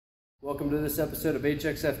Welcome to this episode of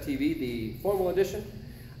HXF TV, the formal edition.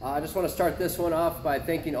 I just want to start this one off by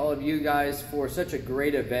thanking all of you guys for such a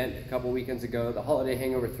great event a couple weekends ago. The Holiday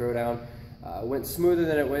Hangover Throwdown went smoother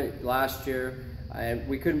than it went last year, and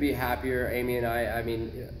we couldn't be happier, Amy and I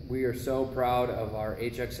mean, we are so proud of our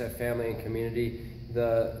HXF family and community.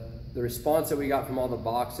 The response that we got from all the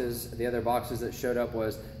other boxes that showed up,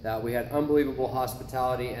 was that we had unbelievable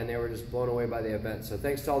hospitality and they were just blown away by the event. So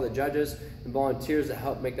thanks to all the judges and volunteers that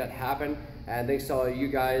helped make that happen. And thanks to all of you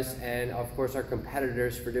guys and of course our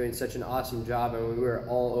competitors for doing such an awesome job. And we were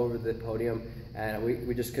all over the podium and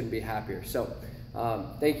we just couldn't be happier. So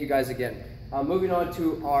thank you guys again. Moving on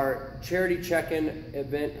to our charity check-in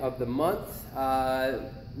event of the month.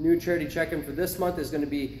 New charity check-in for this month is going to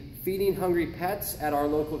be feeding hungry pets at our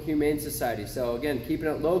local Humane Society. So again, keeping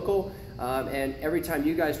it local, and every time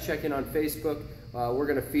you guys check in on Facebook, we're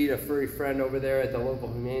gonna feed a furry friend over there at the local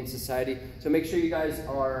Humane Society. So make sure you guys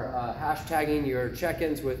are hashtagging your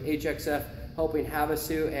check-ins with HXF Helping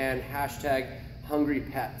Havasu and hashtag Hungry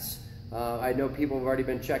Pets. I know people have already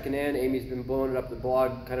been checking in. Amy's been blowing it up the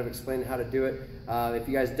blog, kind of explaining how to do it. If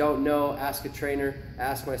you guys don't know, ask a trainer,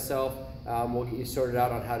 ask myself. We'll get you sorted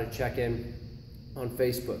out on how to check in on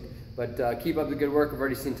Facebook. But keep up the good work. I've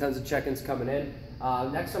already seen tons of check-ins coming in.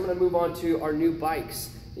 Next, I'm going to move on to our new bikes.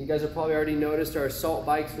 You guys have probably already noticed our assault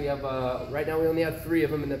bikes. We have, right now we only have 3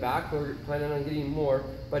 of them in the back. We're planning on getting more.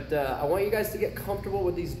 But I want you guys to get comfortable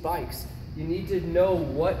with these bikes. You need to know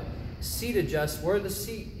what seat adjusts, where the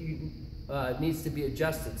seat needs to be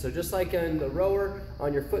adjusted. So just like in the rower,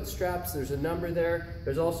 on your foot straps, there's a number there.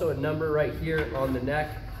 There's also a number right here on the neck.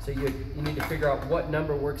 So you need to figure out what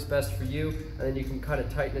number works best for you, and then you can kind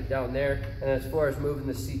of tighten it down there. And as far as moving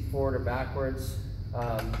the seat forward or backwards,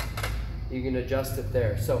 you can adjust it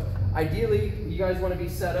there. So ideally, you guys want to be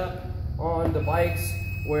set up on the bikes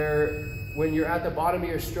where when you're at the bottom of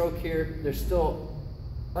your stroke here, there's still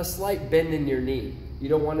a slight bend in your knee. You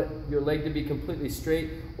don't want your leg to be completely straight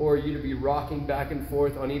or you to be rocking back and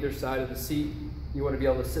forth on either side of the seat. You want to be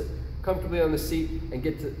able to sit comfortably on the seat and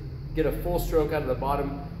get a full stroke out of the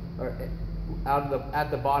bottom, or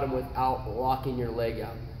at the bottom without locking your leg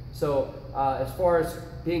out. So as far as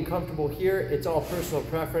being comfortable here, it's all personal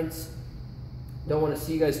preference. Don't want to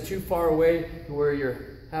see you guys too far away to where you're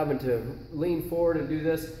having to lean forward and do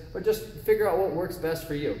this, but just figure out what works best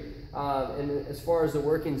for you. And as far as the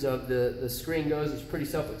workings of the screen goes, it's pretty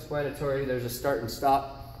self-explanatory. There's a start and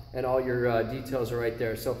stop, and all your details are right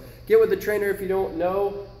there. So get with the trainer if you don't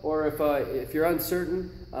know, or if you're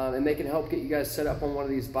uncertain, and they can help get you guys set up on one of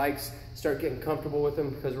these bikes. Start getting comfortable with them,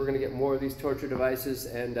 because we're going to get more of these torture devices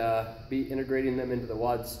and be integrating them into the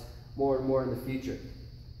WODs more and more in the future.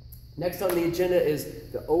 Next on the agenda is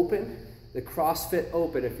the Open, the CrossFit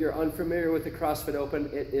Open. If you're unfamiliar with the CrossFit Open,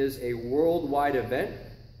 it is a worldwide event.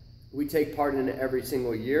 We take part in it every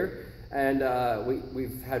single year, and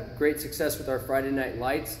we've had great success with our Friday Night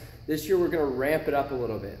Lights. This year we're going to ramp it up a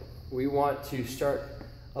little bit. We want to start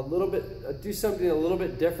a little bit, do something a little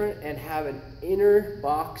bit different and have an inner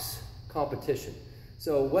box competition.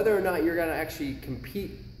 So whether or not you're going to actually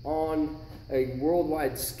compete on a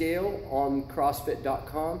worldwide scale on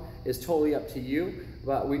CrossFit.com is totally up to you,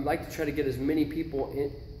 but we'd like to try to get as many people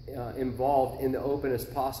involved in the Open as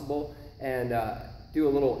possible, and do a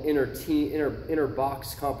little inner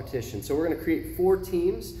box competition. So we're going to create 4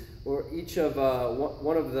 teams, where each of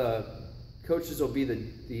one of the coaches will be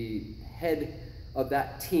the head of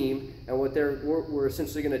that team, and what we're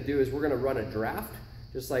essentially going to do is we're going to run a draft,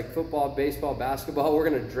 just like football, baseball, basketball. We're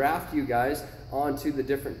going to draft you guys onto the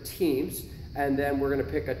different teams, and then we're going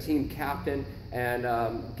to pick a team captain and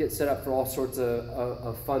get set up for all sorts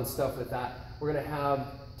of fun stuff with that. We're going to have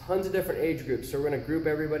tons of different age groups, so we're going to group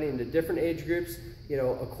everybody into different age groups, you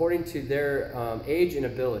know, according to their age and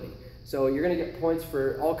ability. So you're going to get points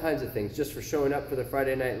for all kinds of things, just for showing up for the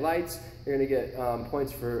Friday Night Lights. You're going to get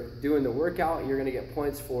points for doing the workout. You're going to get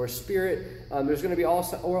points for spirit. There's going to be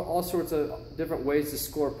all sorts of different ways to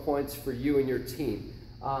score points for you and your team.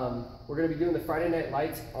 We're going to be doing the Friday Night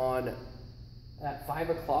Lights at 5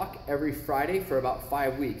 o'clock every Friday for about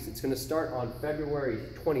 5 weeks. It's going to start on February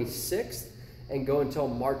 26th and go until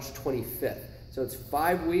March 25th. So it's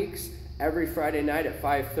 5 weeks, every Friday night at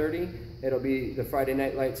 5:30. It'll be the Friday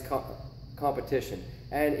Night Lights competition.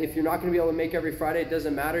 And if you're not going to be able to make every Friday, it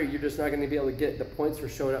doesn't matter. You're just not going to be able to get the points for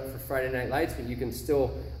showing up for Friday Night Lights, but you can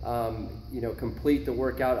still, you know, complete the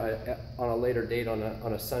workout on a later date on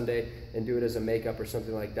a Sunday and do it as a makeup or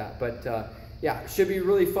something like that. But yeah, it should be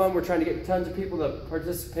really fun. We're trying to get tons of people to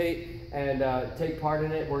participate and take part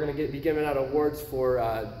in it. We're going to be giving out awards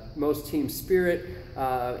for most team spirit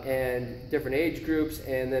and different age groups,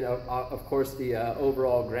 and then of course the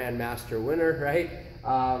overall Grandmaster winner, right?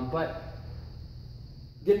 But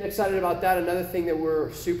getting excited about that. Another thing that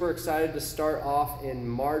we're super excited to start off in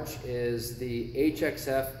March is the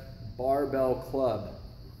HXF Barbell Club.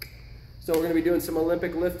 So we're going to be doing some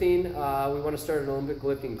Olympic lifting. We want to start an Olympic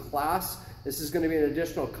lifting class. This is going to be an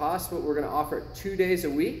additional cost, but we're going to offer it 2 days a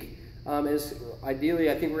week. Ideally,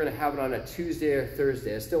 I think we're going to have it on a Tuesday or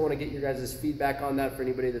Thursday. I still want to get your guys' feedback on that for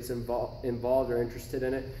anybody that's involved or interested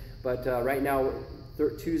in it. But right now,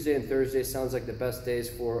 Tuesday and Thursday sounds like the best days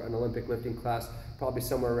for an Olympic lifting class, probably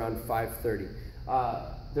somewhere around 5:30.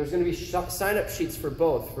 There's going to be sign-up sheets for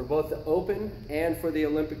both the open and for the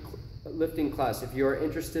Olympic lifting class. If you are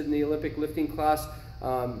interested in the Olympic lifting class,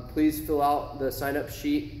 please fill out the sign-up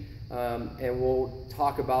sheet. And we'll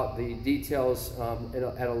talk about the details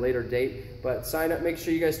at a later date. But sign up, make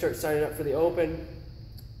sure you guys start signing up for the open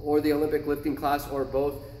or the Olympic lifting class, or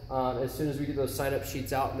both, as soon as we get those sign up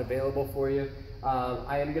sheets out and available for you.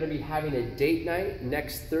 I am going to be having a date night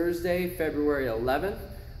next Thursday, February 11th,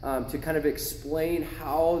 to kind of explain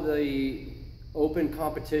how the open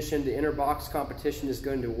competition, the inner box competition, is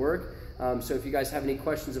going to work. So if you guys have any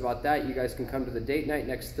questions about that, you guys can come to the date night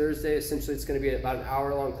next Thursday. Essentially, it's going to be about an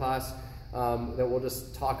hour-long class that we'll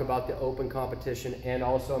just talk about the open competition, and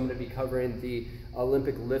also I'm going to be covering the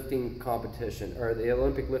Olympic lifting competition, or the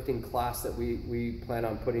Olympic lifting class that we plan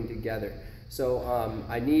on putting together. So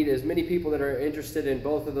I need as many people that are interested in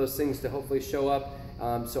both of those things to hopefully show up,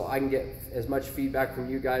 so I can get as much feedback from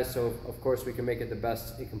you guys, so of course we can make it the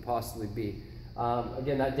best it can possibly be.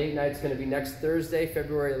 Again, that date night is going to be next Thursday,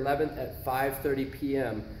 February 11th at 5:30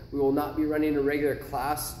 p.m. We will not be running a regular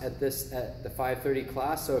class at the 5:30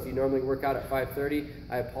 class. So if you normally work out at 5:30,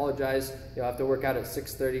 I apologize. You'll have to work out at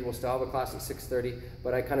 6:30. We'll still have a class at 6:30.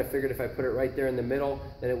 But I kind of figured if I put it right there in the middle,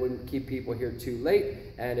 then it wouldn't keep people here too late.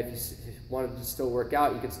 And if you wanted to still work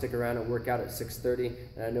out, you could stick around and work out at 6:30.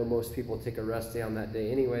 And I know most people take a rest day on that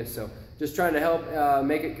day anyway. So just trying to help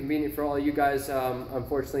make it convenient for all of you guys.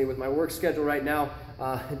 Unfortunately, with my work schedule right now,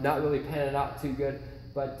 not really panning out too good.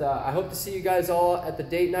 But I hope to see you guys all at the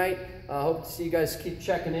date night. I hope to see you guys keep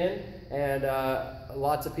checking in, and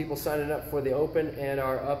lots of people signing up for the open and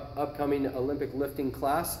our upcoming Olympic lifting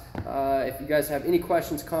class. If you guys have any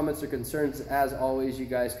questions, comments, or concerns, as always, you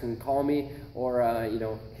guys can call me or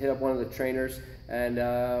hit up one of the trainers, and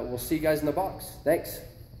we'll see you guys in the box. Thanks.